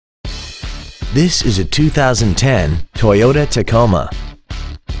This is a 2010 Toyota Tacoma.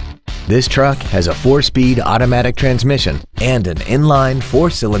 This truck has a 4-speed automatic transmission and an inline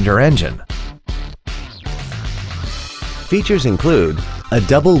 4-cylinder engine. Features include a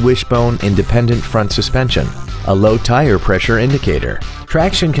double wishbone independent front suspension, a low tire pressure indicator,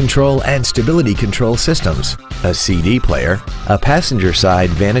 traction control and stability control systems, a CD player, a passenger side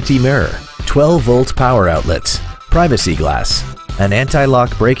vanity mirror, 12-volt power outlets, privacy glass, an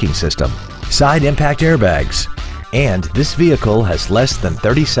anti-lock braking system, side impact airbags, and this vehicle has less than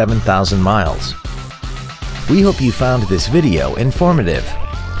 37,000 miles. We hope you found this video informative.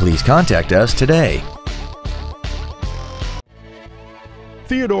 Please contact us today.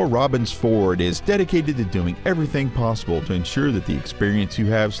 Theodore Robins Ford is dedicated to doing everything possible to ensure that the experience you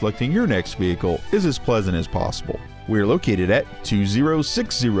have selecting your next vehicle is as pleasant as possible. We are located at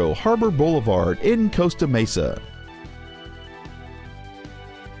 2060 Harbor Boulevard in Costa Mesa.